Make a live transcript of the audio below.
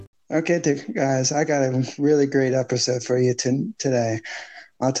Okay, guys, I got a really great episode for you today.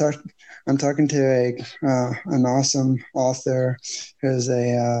 I'll talk. I'm talking to a an awesome author who's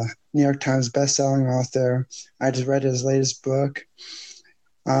a New York Times best-selling author. I just read his latest book.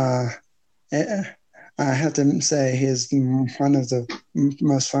 Uh, eh, I have to say he's one of the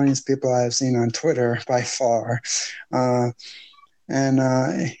most funniest people I've seen on Twitter by far,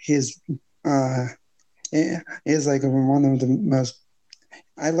 and he's uh, he's like one of the most.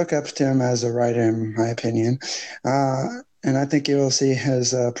 I look up to him as a writer, in my opinion, and I think you will see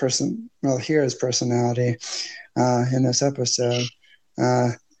his hear his personality in this episode. Uh,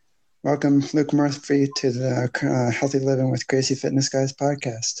 Welcome, Luke Murphy, to the Healthy Living with Crazy Fitness Guys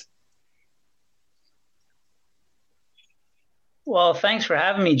podcast. Well, thanks for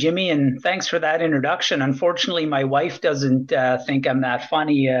having me, Jimmy, and thanks for that introduction. Unfortunately, my wife doesn't think I'm that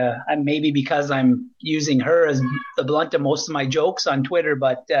funny. Maybe because I'm using her as the blunt of most of my jokes on Twitter,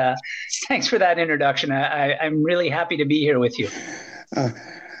 but thanks for that introduction. I'm really happy to be here with you. I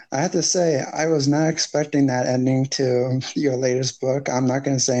have to say, I was not expecting that ending to your latest book. I'm not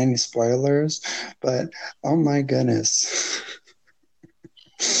going to say any spoilers, but oh my goodness.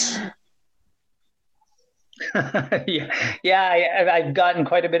 I've gotten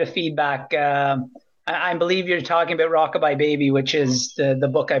quite a bit of feedback. I believe you're talking about Rockabye Baby, which is the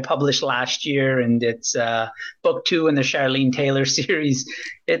book I published last year, and it's book 2 in the Charlene Taylor series.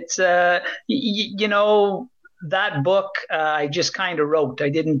 It's, that book I just kind of wrote. I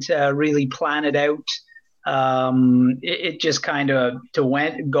didn't really plan it out. It just kind of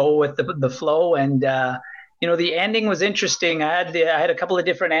go with the flow, and the ending was interesting. I had a couple of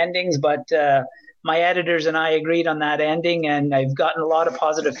different endings, but my editors and I agreed on that ending, and I've gotten a lot of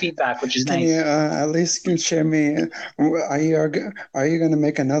positive feedback, which is nice. Can you at least share me? Are you going to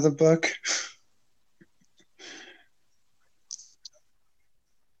make another book?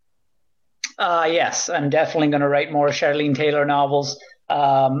 Yes, I'm definitely going to write more Charlene Taylor novels.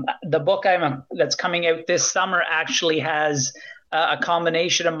 The book that's coming out this summer actually has a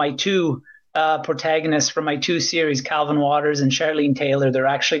combination of my two protagonists from my 2 series, Calvin Waters and Charlene Taylor. They're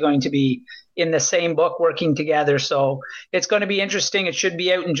actually going to be in the same book working together. So it's going to be interesting. It should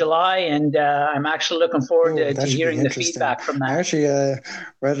be out in July, and I'm actually looking forward to hearing the feedback from that. I actually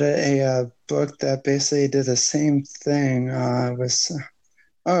read a book that basically did the same thing. It was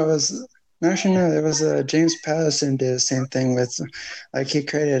James Patterson did the same thing with, like, he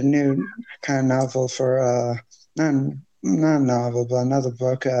created a new kind of novel for not a novel, but another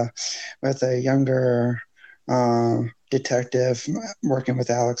book with a younger detective working with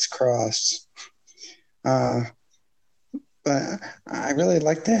Alex Cross. But I really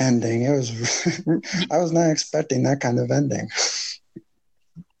liked the ending. It was I was not expecting that kind of ending.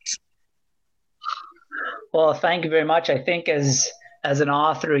 Well, thank you very much. I think as an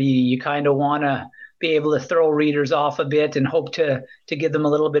author, you kind of want to be able to throw readers off a bit and hope to give them a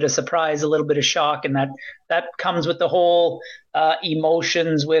little bit of surprise, a little bit of shock. And that comes with the whole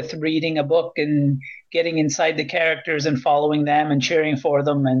emotions with reading a book and getting inside the characters and following them and cheering for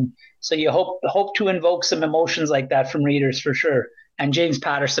them. And so you hope to invoke some emotions like that from readers for sure. And James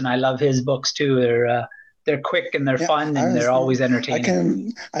Patterson, I love his books too. They're quick and they're fun and they're always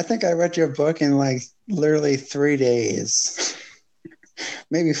entertaining. I think I read your book in like literally 3 days,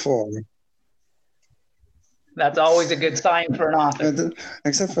 maybe 4. That's always a good sign for an author.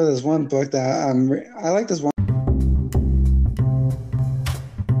 Except for this one book that I like this one.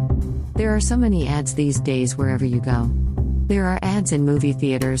 There are so many ads these days wherever you go. There are ads in movie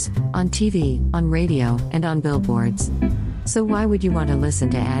theaters, on TV, on radio, and on billboards. So why would you want to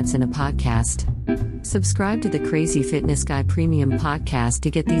listen to ads in a podcast? Subscribe to the Crazy Fitness Guy Premium Podcast to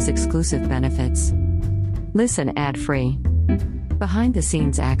get these exclusive benefits. Listen ad-free.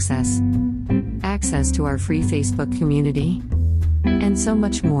 Behind-the-scenes access to our free Facebook community, and so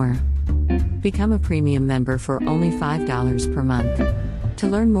much more. Become a premium member for only $5 per month. To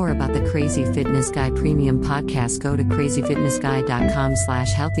learn more about the Crazy Fitness Guy Premium Podcast, go to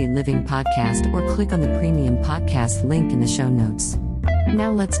crazyfitnessguy.com/healthylivingpodcast or click on the premium podcast link in the show notes.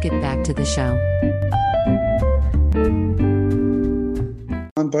 Now let's get back to the show.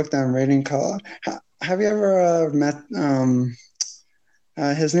 One book that I'm reading called, have you ever met,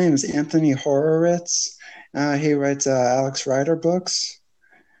 his name is Anthony Horowitz. He writes Alex Rider books.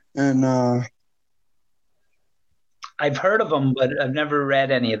 And I've heard of them, but I've never read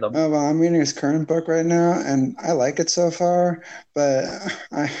any of them. Oh, well, I'm reading his current book right now, and I like it so far. But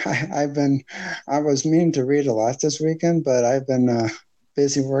I was meaning to read a lot this weekend, but I've been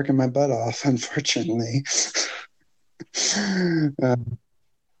busy working my butt off, unfortunately.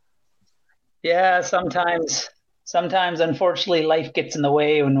 Yeah, sometimes sometimes, unfortunately, life gets in the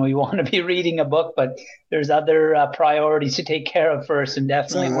way when we want to be reading a book, but there's other priorities to take care of first, and So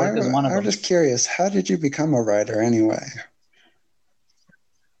definitely work is one of I'm them. just curious, how did you become a writer anyway?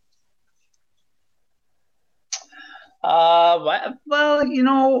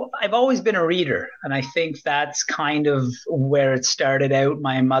 Well, I've always been a reader, and I think that's kind of where it started out.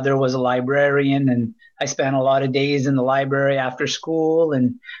 My mother was a librarian, and I spent a lot of days in the library after school,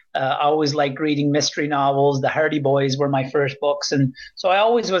 and I always liked reading mystery novels. The Hardy Boys were my first books, and so I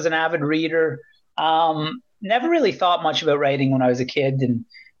always was an avid reader. Never really thought much about writing when I was a kid, and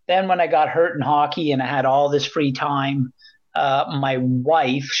then when I got hurt in hockey and I had all this free time, my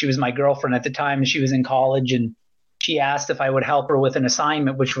wife, she was my girlfriend at the time, and she was in college, and she asked if I would help her with an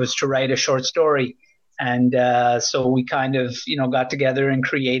assignment, which was to write a short story. And so we kind of, got together and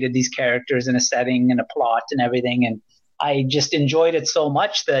created these characters and a setting and a plot and everything. And I just enjoyed it so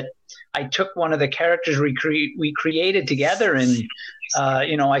much that I took one of the characters we created together, and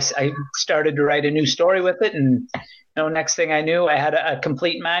I started to write a new story with it. And next thing I knew, I had a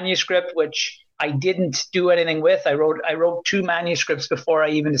complete manuscript, which I didn't do anything with. I wrote 2 manuscripts before I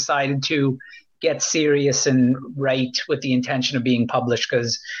even decided to get serious and write with the intention of being published.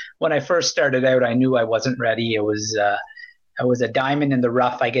 Because when I first started out, I knew I wasn't ready. I was a diamond in the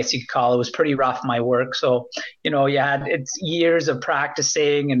rough, I guess you could call it. It was pretty rough, my work. So, it's years of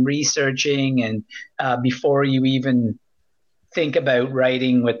practicing and researching, and before you even think about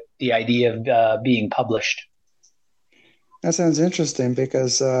writing with the idea of being published. That sounds interesting,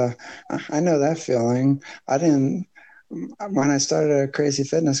 because I know that feeling. When I started a Crazy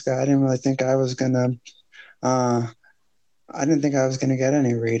Fitness Guy, I didn't really think I was gonna. I didn't think I was gonna get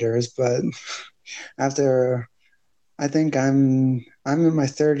any readers, but after, I think I'm in my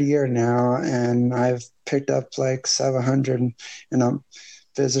 3rd year now, and I've picked up like 700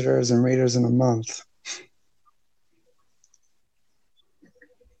 visitors and readers in a month.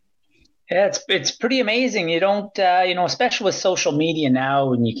 Yeah, it's pretty amazing. You don't, especially with social media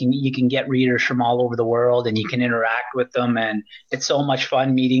now, and you can get readers from all over the world, and you can interact with them, and it's so much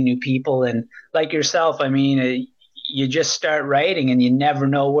fun meeting new people. And like yourself, I mean, you just start writing, and you never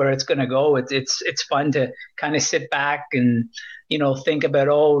know where it's going to go. It's fun to kind of sit back and think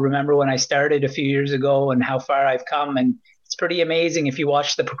about, remember when I started a few years ago and how far I've come. And it's pretty amazing if you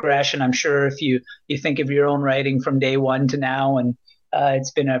watch the progression. I'm sure if you think of your own writing from day one to now, and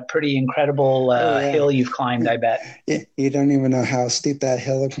it's been a pretty incredible hill you've climbed, I bet. You don't even know how steep that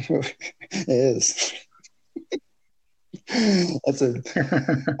hill is. That's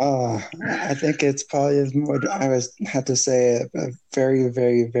I think it's probably what I have to say, a very,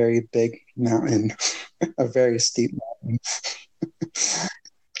 very, very big mountain, a very steep mountain.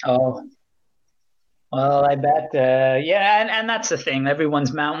 Oh, well, I bet. Yeah, and that's the thing.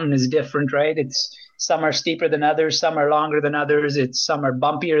 Everyone's mountain is different, right? Some are steeper than others, some are longer than others. Some are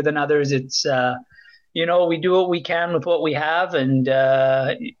bumpier than others. We do what we can with what we have, and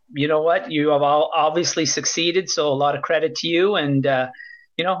you know what? You have obviously succeeded, so a lot of credit to you. And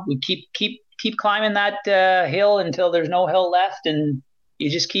we keep climbing that hill until there's no hill left, and you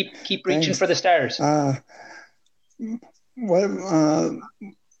just keep reaching Thanks. for the stars.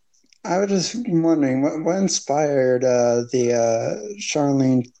 I was just wondering, what inspired the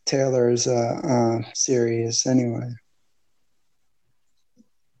Charlene Taylor's series anyway?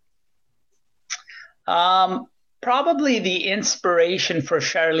 Probably the inspiration for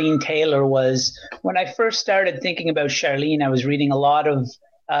Charlene Taylor was when I first started thinking about Charlene. I was reading a lot of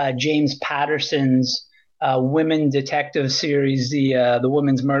James Patterson's women detective series. The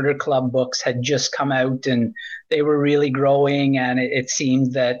Women's Murder Club books had just come out, and they were really growing, and it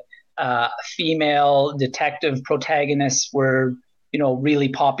seemed that female detective protagonists were, really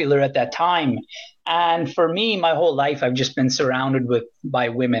popular at that time. And for me, my whole life, I've just been surrounded by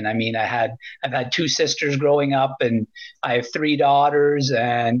women. I mean, I've had 2 sisters growing up, and I have 3 daughters,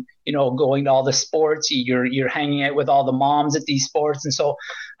 and, going to all the sports, you're hanging out with all the moms at these sports. And so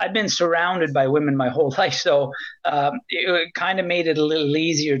I've been surrounded by women my whole life. So it kind of made it a little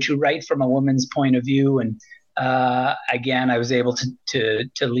easier to write from a woman's point of view. And again, I was able to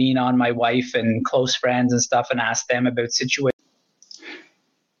lean on my wife and close friends and stuff and ask them about situations.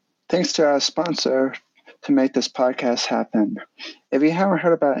 Thanks to our sponsor to make this podcast happen. If you haven't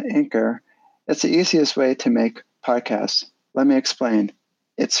heard about Anchor, it's the easiest way to make podcasts. Let me explain.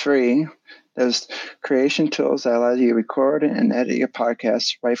 It's free. There's creation tools that allow you to record and edit your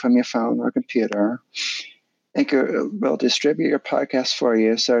podcast right from your phone or computer. Anchor will distribute your podcast for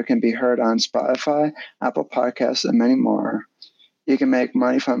you so it can be heard on Spotify, Apple Podcasts, and many more. You can make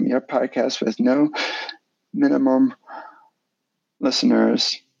money from your podcast with no minimum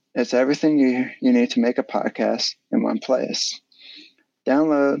listeners. It's everything you need to make a podcast in one place.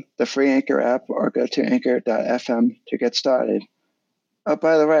 Download the free Anchor app or go to anchor.fm to get started. Oh,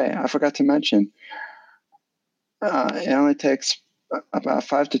 by the way, I forgot to mention, it only takes about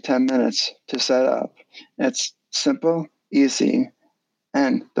 5 to 10 minutes to set up. It's simple, easy,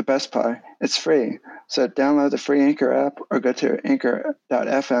 and the best part, it's free. So download the free Anchor app or go to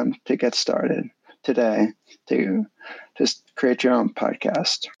anchor.fm to get started today to just create your own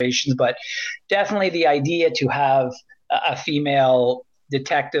podcast. But definitely the idea to have a female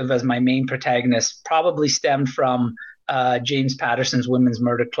detective as my main protagonist probably stemmed from James Patterson's Women's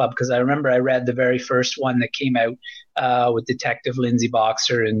Murder Club, because I remember I read the very first one that came out with Detective Lindsay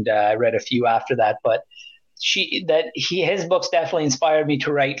Boxer, and I read a few after that. But his books definitely inspired me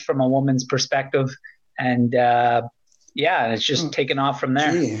to write from a woman's perspective, and it's just taken off from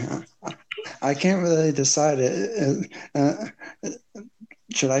there. Gee, I can't really decide.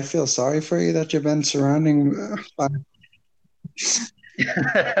 Should I feel sorry for you that you've been surrounding by...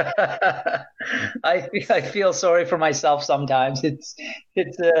 I feel sorry for myself sometimes. It's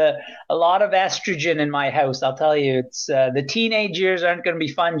a lot of estrogen in my house. I'll tell you, it's the teenage years aren't going to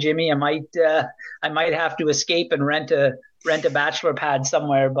be fun, Jimmy. I might have to escape and rent a bachelor pad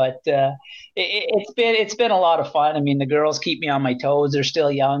somewhere. But it's been a lot of fun. I mean, the girls keep me on my toes. They're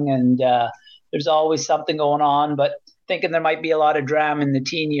still young, and there's always something going on. But thinking there might be a lot of drama in the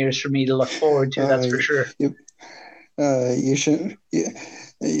teen years for me to look forward to. That's for sure. You should.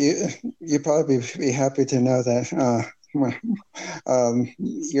 You probably be happy to know that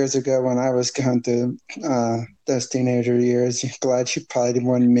years ago when I was going through those teenager years, you're glad you probably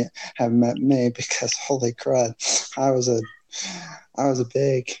wouldn't have met me, because holy crud, I was a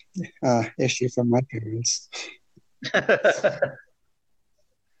big issue for my parents.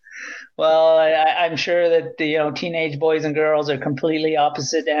 Well, I'm sure that teenage boys and girls are completely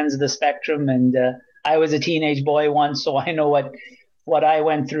opposite ends of the spectrum, and I was a teenage boy once, so I know what I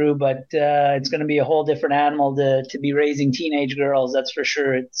went through. But it's going to be a whole different animal to be raising teenage girls. That's for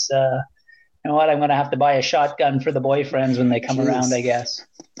sure. It's you know what? I'm going to have to buy a shotgun for the boyfriends when they come around, I guess.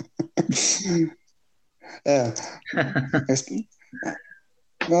 Yeah.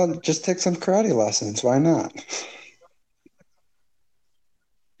 Well, just take some karate lessons. Why not?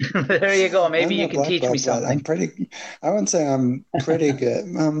 There you go. Maybe you can teach me something. I wouldn't say I'm pretty good.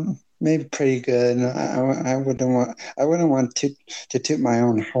 Maybe pretty good. I wouldn't want to toot my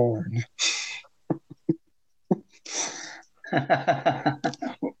own horn.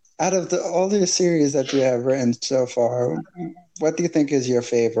 Out of all the series that you have written so far, what do you think is your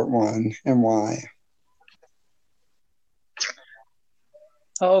favorite one, and why?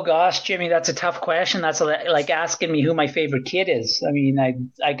 Oh gosh, Jimmy, that's a tough question. That's like asking me who my favorite kid is. I mean,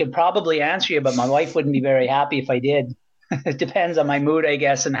 I could probably answer you, but my wife wouldn't be very happy if I did. It depends on my mood, I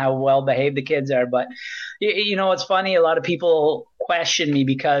guess, and how well behaved the kids are. But it's funny. A lot of people question me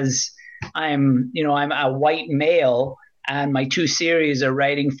because I'm a white male, and my two series are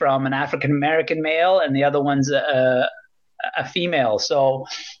writing from an African American male, and the other one's a female. So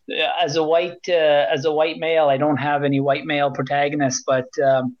as a white male, I don't have any white male protagonists. But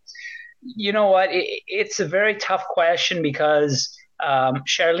you know what? It's a very tough question because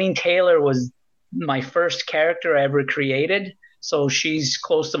Charlene Taylor was my first character I ever created, so she's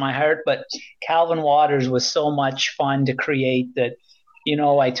close to my heart. But Calvin Waters was so much fun to create that,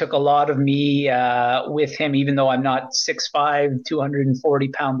 I took a lot of me with him, even though I'm not 6'5",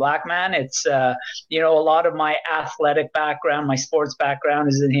 240-pound black man. It's, a lot of my athletic background, my sports background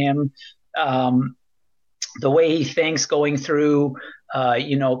is in him. The way he thinks going through,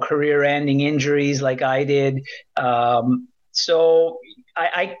 career-ending injuries like I did. So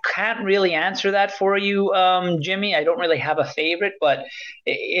I can't really answer that for you, Jimmy. I don't really have a favorite, but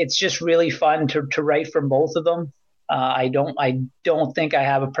it's just really fun to write from both of them. I don't think I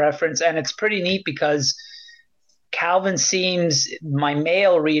have a preference, and it's pretty neat because my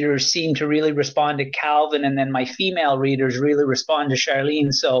male readers seem to really respond to Calvin, and then my female readers really respond to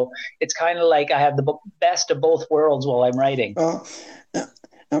Charlene. So it's kind of like I have the best of both worlds while I'm writing. Well,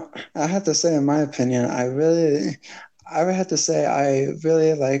 I have to say, in my opinion, I would have to say I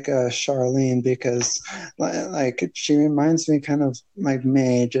really like Charlene because, like, she reminds me kind of like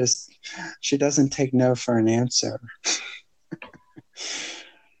me. Just she doesn't take no for an answer.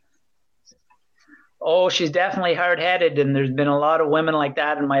 Oh, she's definitely hard-headed, and there's been a lot of women like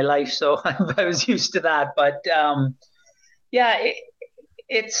that in my life, so I was used to that. But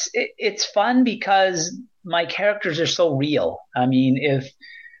it's fun because my characters are so real. I mean,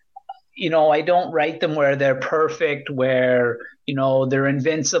 I don't write them where they're perfect, where, they're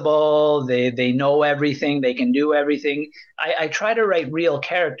invincible, they know everything, they can do everything. I try to write real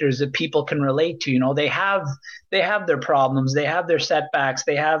characters that people can relate to. They have their problems, they have their setbacks,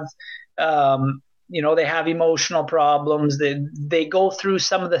 they have they have emotional problems. They go through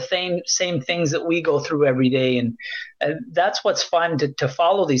some of the same things that we go through every day, and that's what's fun to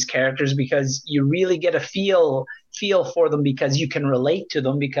follow these characters, because you really get a feel for them, because you can relate to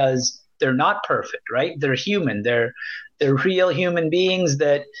them, because they're not perfect, right? They're human. They're real human beings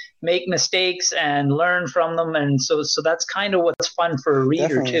that make mistakes and learn from them, and so that's kind of what's fun for a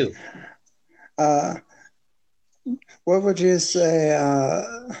reader. Definitely. Too. What would you say?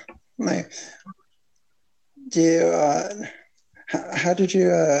 How did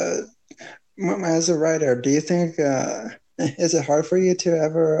you, as a writer, do you think, is it hard for you to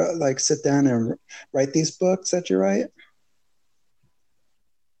ever sit down and write these books that you write?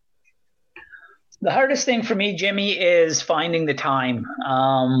 The hardest thing for me, Jimmy, is finding the time.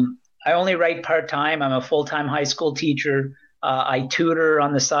 I only write part-time. I'm a full-time high school teacher. I tutor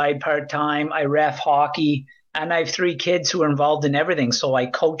on the side part-time. I ref hockey. And I have 3 kids who are involved in everything. So I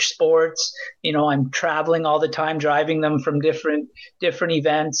coach sports. I'm traveling all the time, driving them from different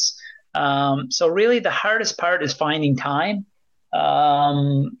events. So really the hardest part is finding time.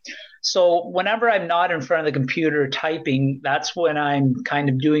 So whenever I'm not in front of the computer typing, that's when I'm kind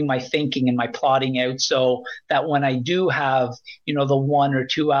of doing my thinking and my plotting out, so that when I do have, the 1 or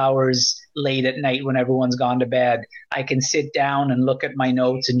 2 hours late at night when everyone's gone to bed, I can sit down and look at my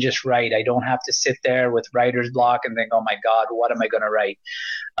notes and just write. I don't have to sit there with writer's block and think, oh my God, what am I going to write?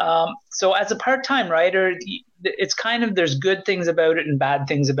 So as a part-time writer, it's kind of, there's good things about it and bad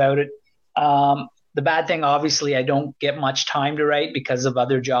things about it. The bad thing, obviously, I don't get much time to write because of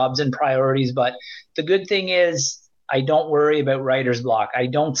other jobs and priorities. But the good thing is I don't worry about writer's block. I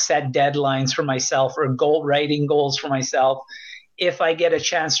don't set deadlines for myself or writing goals for myself. If I get a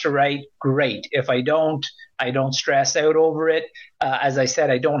chance to write, great. If I don't stress out over it. As I said,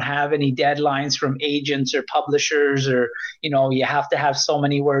 I don't have any deadlines from agents or publishers, or, you have to have so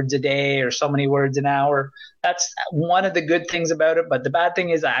many words a day or so many words an hour. That's one of the good things about it. But the bad thing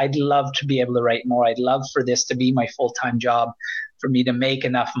is I'd love to be able to write more. I'd love for this to be my full-time job, for me to make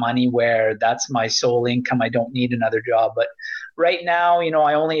enough money where that's my sole income. I don't need another job. But right now,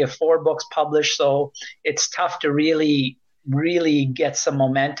 I only have 4 books published, so it's tough to really get some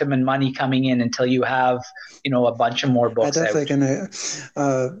momentum and money coming in until you have, a bunch of more books.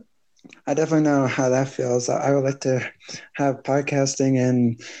 I definitely know how that feels. I would like to have podcasting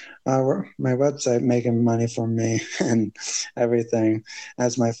and my website making money for me and everything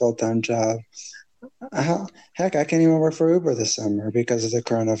as my full-time job. Heck, I can't even work for Uber this summer because of the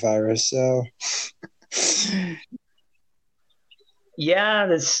coronavirus. So yeah,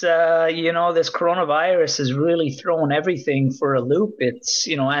 this coronavirus has really thrown everything for a loop. It's,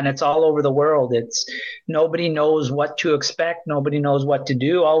 and it's all over the world. It's, nobody knows what to expect. Nobody knows what to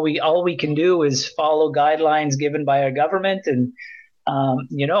do. All we can do is follow guidelines given by our government. And,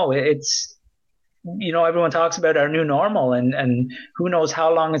 it's, everyone talks about our new normal, and who knows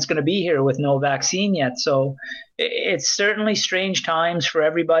how long it's going to be here with no vaccine yet. So it's certainly strange times for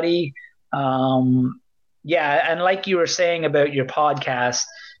everybody. Yeah, and like you were saying about your podcast,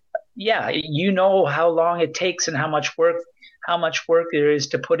 yeah, how long it takes and how much work there is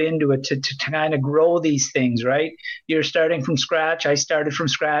to put into it to kind of grow these things, right? You're starting from scratch. I started from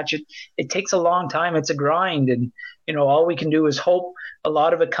scratch. It takes a long time. It's a grind, and all we can do is hope. A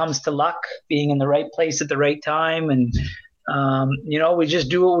lot of it comes to luck, being in the right place at the right time, and we just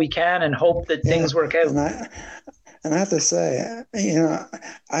do what we can and hope that things work out. And I have to say,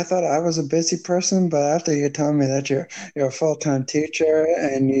 I thought I was a busy person, but after you told me that you're a full-time teacher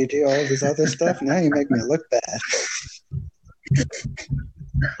and you do all this other stuff, now you make me look bad.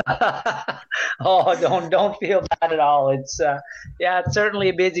 Oh, don't feel bad at all. It's it's certainly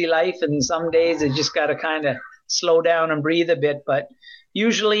a busy life, and some days you just got to kind of slow down and breathe a bit. But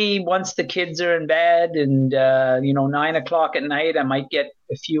usually, once the kids are in bed and 9:00 at night, I might get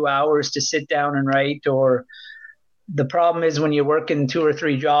a few hours to sit down and write. Or the problem is when you're working 2 or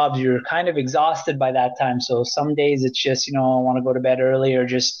 3 jobs, you're kind of exhausted by that time. So some days it's just, I want to go to bed early or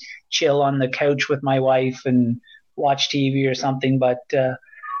just chill on the couch with my wife and watch TV or something. But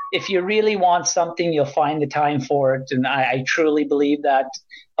if you really want something, you'll find the time for it. And I truly believe that.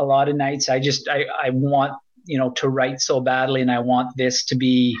 A lot of nights I want, to write so badly, and I want this to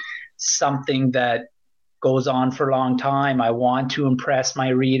be something that goes on for a long time. I want to impress my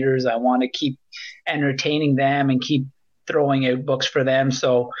readers. I want to keep entertaining them and keep throwing out books for them.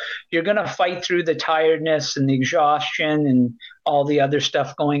 So you're going to fight through the tiredness and the exhaustion and all the other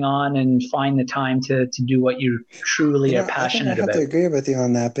stuff going on and find the time to do what you truly are passionate about. I have to agree with you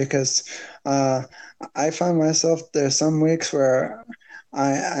on that, because I find myself, there's some weeks where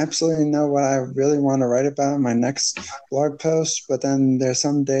I absolutely know what I really want to write about in my next blog post, but then there's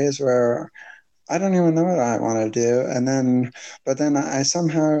some days where I don't even know what I want to do. But then I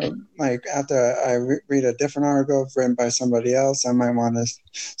somehow, like, after I read a different article written by somebody else, I might want to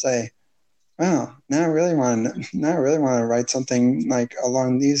say, wow, now I really want to write something like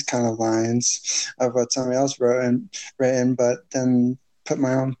along these kind of lines of what somebody else written, but then put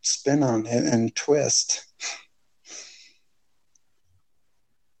my own spin on it and twist.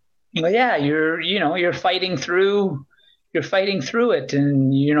 Well, yeah, you're fighting through it,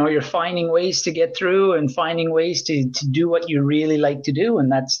 and you're finding ways to get through and finding ways to do what you really like to do, and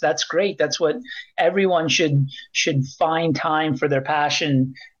that's great. That's what everyone should find time for their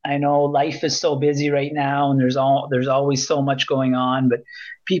passion. I know life is so busy right now, and there's always so much going on, but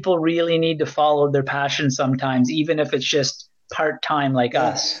people really need to follow their passion sometimes, even if it's just part-time like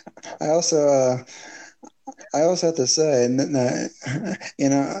us. I also have to say,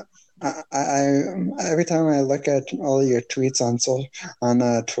 I every time I look at all your tweets on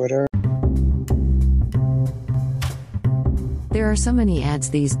Twitter. There are so many ads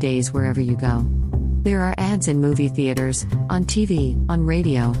these days wherever you go. There are ads in movie theaters, on TV, on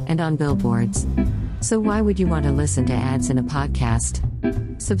radio, and on billboards. So why would you want to listen to ads in a podcast?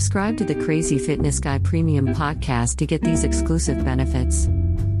 Subscribe to the Crazy Fitness Guy Premium Podcast to get these exclusive benefits.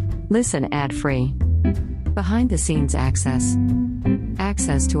 Listen ad-free. Behind-the-scenes access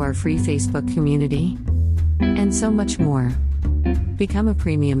to our free Facebook community, and so much more. Become a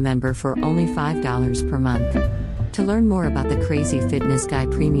premium member for only $5 per month. To learn more about the Crazy Fitness Guy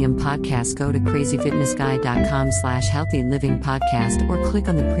Premium Podcast, go to crazyfitnessguy.com/healthylivingpodcast or click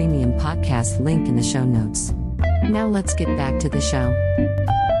on the premium podcast link in the show notes. Now let's get back to the show.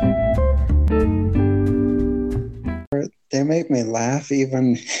 They make me laugh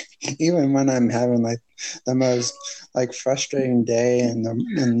even when I'm having like the most like frustrating day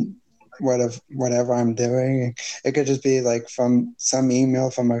and whatever I'm doing. It could just be like from some email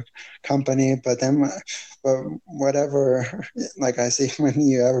from a company, but whatever like I see when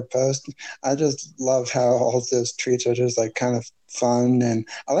you ever post, I just love how all those tweets are just like kind of fun. And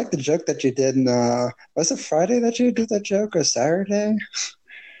I like the joke that you did. Was it Friday that you did that joke, or Saturday?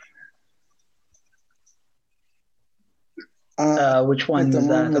 Which one was that?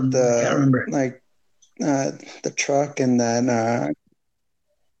 One with I can't remember. Like the truck, and then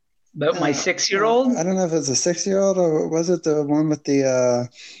about my 6-year-old. I don't know if it's a 6-year-old or was it the one with the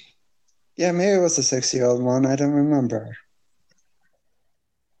yeah, maybe it was the 6-year-old one. I don't remember.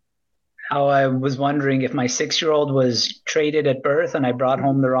 How I was wondering if my 6-year-old was traded at birth and I brought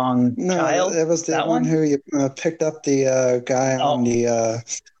home the wrong child. No, it was the one who you picked up the guy on the.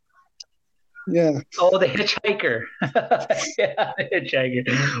 Yeah. Oh, the hitchhiker. Yeah, the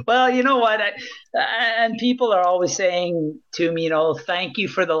hitchhiker. Well, you know what? And people are always saying to me, thank you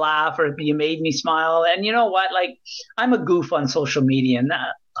for the laugh, or you made me smile. And you know what? Like, I'm a goof on social media, and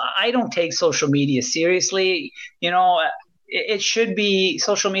I don't take social media seriously.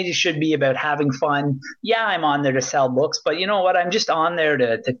 Social media should be about having fun. Yeah, I'm on there to sell books, but you know what? I'm just on there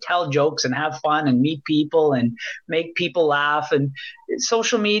to tell jokes and have fun and meet people and make people laugh. And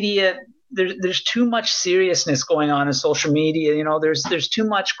social media, there's too much seriousness going on in social media. There's too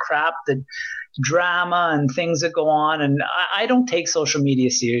much crap, the drama and things that go on. And I don't take social media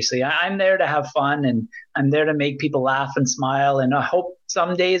seriously. I'm there to have fun, and I'm there to make people laugh and smile. And I hope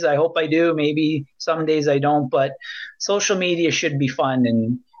I do. Maybe some days I don't, but social media should be fun.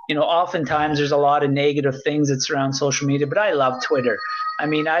 And, oftentimes there's a lot of negative things that surround social media, but I love Twitter. I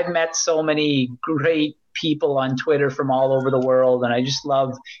mean, I've met so many great people on Twitter from all over the world, and I just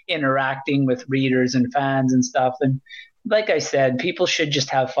love interacting with readers and fans and stuff. And like I said, people should just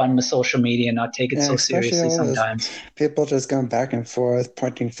have fun with social media and not take it so seriously sometimes. People just going back and forth,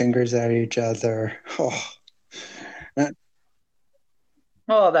 pointing fingers at each other.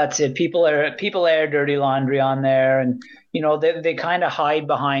 Oh, that's it. People air dirty laundry on there, and they kind of hide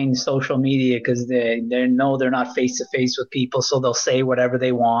behind social media because they know they're not face to face with people, so they'll say whatever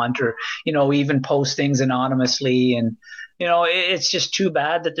they want, or even post things anonymously. And it's just too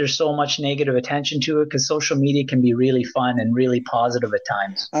bad that there's so much negative attention to it, because social media can be really fun and really positive at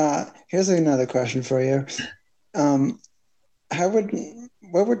times. Here's another question for you.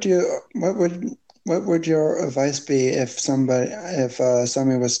 What would your advice be if somebody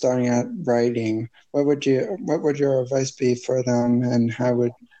was starting out writing? What would your advice be for them, and how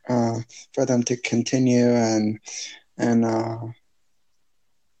would for them to continue and And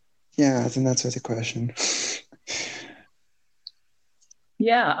yeah, I think that's the question.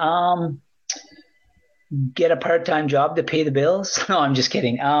 Yeah. Get a part-time job to pay the bills. No, I'm just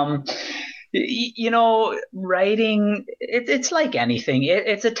kidding. Writing, it's like anything.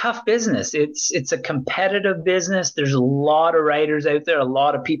 It's a tough business. It's a competitive business. There's a lot of writers out there, a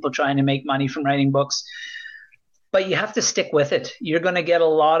lot of people trying to make money from writing books, but you have to stick with it. You're going to get a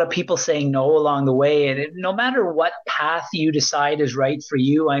lot of people saying no along the way. And no matter what path you decide is right for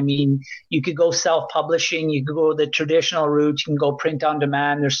you, I mean, you could go self-publishing, you could go the traditional route, you can go print on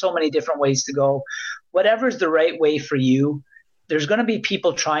demand. There's so many different ways to go. Whatever's the right way for you, there's going to be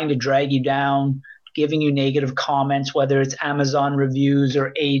people trying to drag you down, giving you negative comments, whether it's Amazon reviews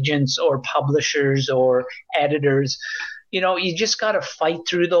or agents or publishers or editors. You just got to fight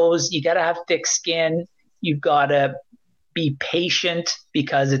through those. You got to have thick skin. You've got to be patient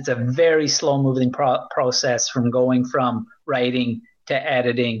because it's a very slow moving process from going from writing to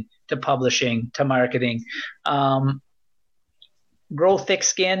editing to publishing to marketing. Grow thick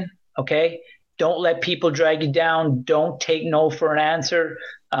skin, okay? Don't let people drag you down. Don't take no for an answer.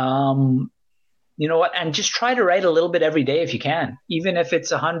 You know what? And just try to write a little bit every day if you can. Even if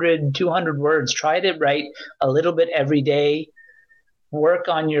it's 100, 200 words, try to write a little bit every day. Work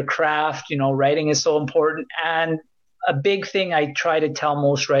on your craft. Writing is so important. And a big thing I try to tell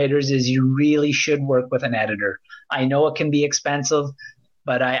most writers is you really should work with an editor. I know it can be expensive,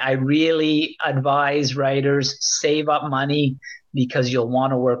 but I really advise writers save up money because you'll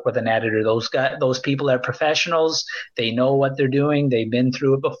want to work with an editor. Those people are professionals. They know what they're doing. They've been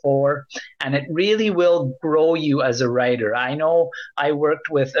through it before, and it really will grow you as a writer. I know I worked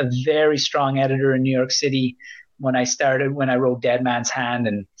with a very strong editor in New York City when I wrote Dead Man's Hand,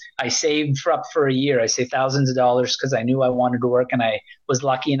 and I saved up for a year. I saved thousands of dollars because I knew I wanted to work, and I was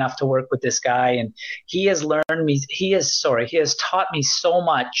lucky enough to work with this guy. And he has taught me so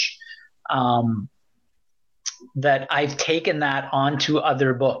much that I've taken that onto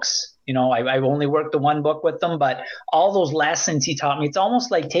other books. I've only worked the one book with them, but all those lessons he taught me, it's almost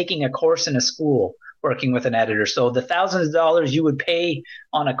like taking a course in a school working with an editor. So the thousands of dollars you would pay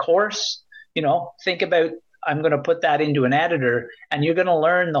on a course, think about, I'm going to put that into an editor, and you're going to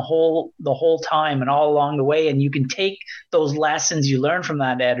learn the whole time and all along the way. And you can take those lessons you learn from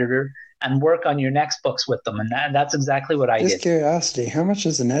that editor and work on your next books with them. And that's exactly what I did. Just curiosity, how much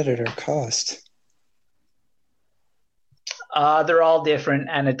does an editor cost? They're all different,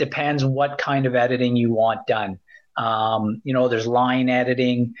 and it depends what kind of editing you want done. There's line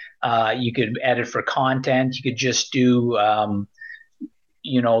editing. You could edit for content. You could just do,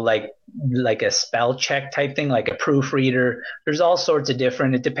 like a spell check type thing, like a proofreader. There's all sorts of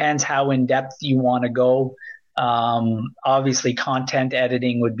different. It depends how in depth you want to go. Obviously, content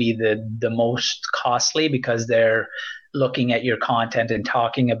editing would be the most costly because they're looking at your content and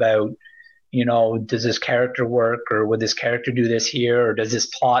talking about, does this character work, or would this character do this here, or does this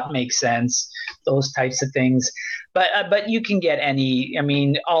plot make sense? Those types of things. But you can get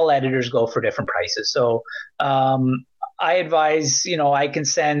all editors go for different prices. So I advise, I can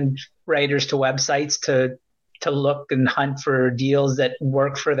send writers to websites to look and hunt for deals that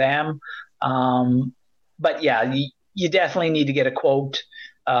work for them. But yeah, you definitely need to get a quote.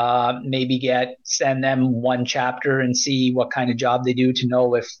 Maybe send them one chapter and see what kind of job they do to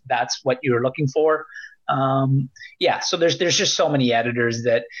know if that's what you're looking for. So there's just so many editors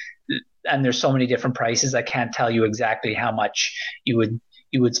and there's so many different prices. I can't tell you exactly how much you would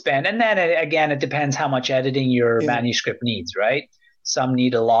spend. And then again, it depends how much editing your manuscript needs, right? Some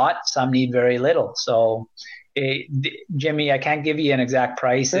need a lot, some need very little. So Jimmy, I can't give you an exact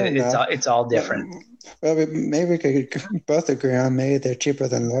price. It's all different. Well, maybe we could both agree on maybe they're cheaper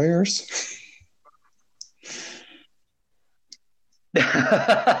than lawyers.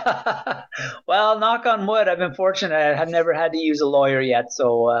 Well, knock on wood, I've been fortunate. I have never had to use a lawyer yet.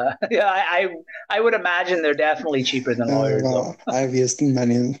 So I would imagine they're definitely cheaper than lawyers. Well, I've used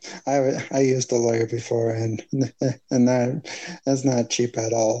many. I used a lawyer before, and that's not cheap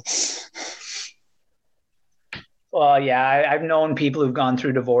at all. Well, yeah, I've known people who've gone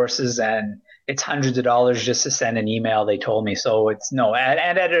through divorces, and it's hundreds of dollars just to send an email, they told me. So it's an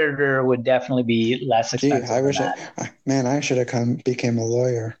editor would definitely be less expensive. I wish I should have became a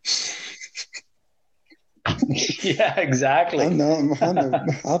lawyer. Yeah, exactly.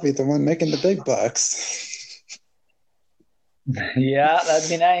 I'll be the one making the big bucks. Yeah, that'd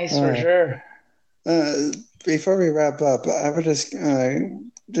be nice for sure. Before we wrap up, I was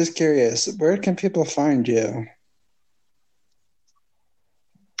just curious, where can people find you?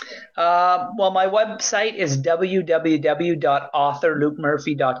 Well, my website is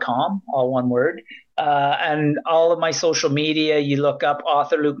www.authorlukemurphy.com, all one word. And all of my social media, you look up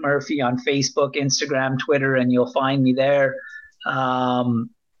Author Luke Murphy on Facebook, Instagram, Twitter, and you'll find me there.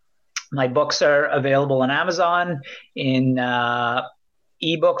 My books are available on Amazon in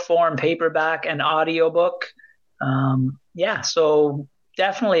ebook form, paperback, and audiobook. So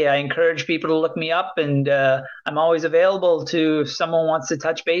definitely I encourage people to look me up, and I'm always available to if someone wants to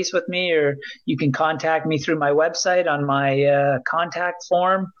touch base with me, or you can contact me through my website on my contact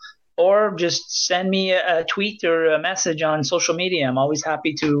form, or just send me a tweet or a message on social media. I'm always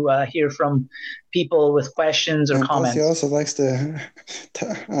happy to hear from people with questions or And comments. Plus, he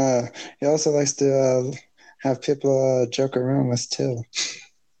also likes to have people joke around with too.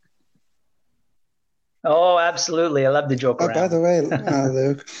 Oh, absolutely! I love to joke around. By the way,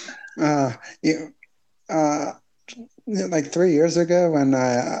 Luke, like 3 years ago when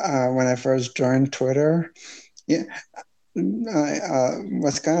I first joined Twitter, yeah,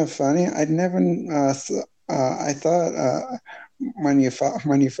 what's kind of funny, I thought when you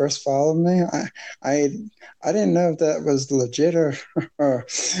first followed me, I didn't know if that was legit or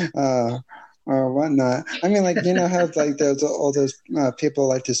or whatnot. I mean, like, you know how like there's all those people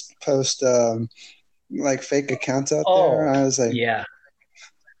like to post like fake accounts out there. I was like, yeah.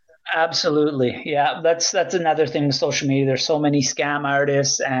 Absolutely. Yeah, that's another thing with social media. There's so many scam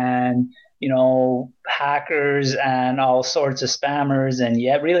artists and hackers and all sorts of spammers, and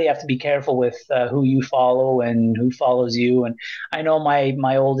you really have to be careful with who you follow and who follows you. And I know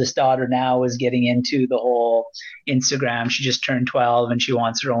my oldest daughter now is getting into the whole Instagram. She just turned 12 and she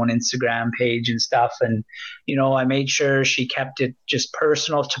wants her own Instagram page and stuff. And I made sure she kept it just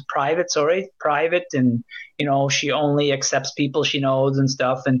private, and she only accepts people she knows and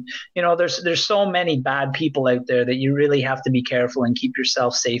stuff. And there's so many bad people out there that you really have to be careful and keep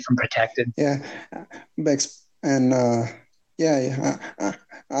yourself safe and protected. Yeah, and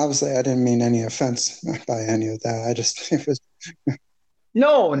obviously I didn't mean any offense by any of that. I just it was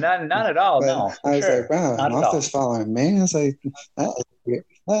no, none at all. But no, I was sure. like, wow, an author's following me. I was like, that is weird.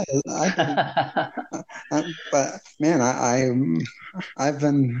 But man, I've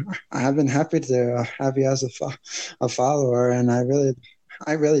been happy to have you as a follower, and I really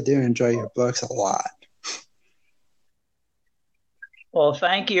do enjoy your books a lot. Well,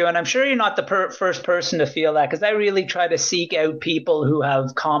 thank you. And I'm sure you're not the first person to feel that, because I really try to seek out people who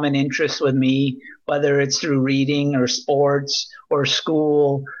have common interests with me, whether it's through reading or sports or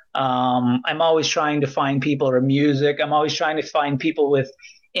school. I'm always trying to find people, or music. I'm always trying to find people with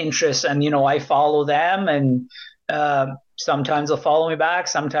interests, and I follow them, and sometimes they'll follow me back,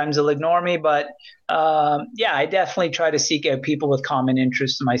 sometimes they'll ignore me, but I definitely try to seek out people with common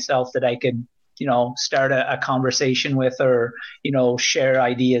interests myself that I could start a conversation with, or share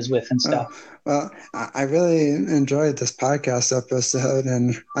ideas with and stuff. Well, I really enjoyed this podcast episode,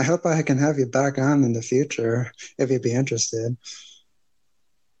 and I hope I can have you back on in the future if you'd be interested.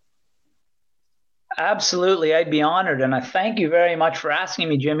 Absolutely, I'd be honored, and I thank you very much for asking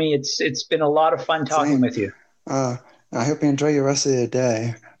me, Jimmy. It's been a lot of fun talking with you. I hope you enjoy the rest of your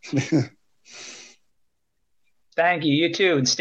day. Thank you. You too. And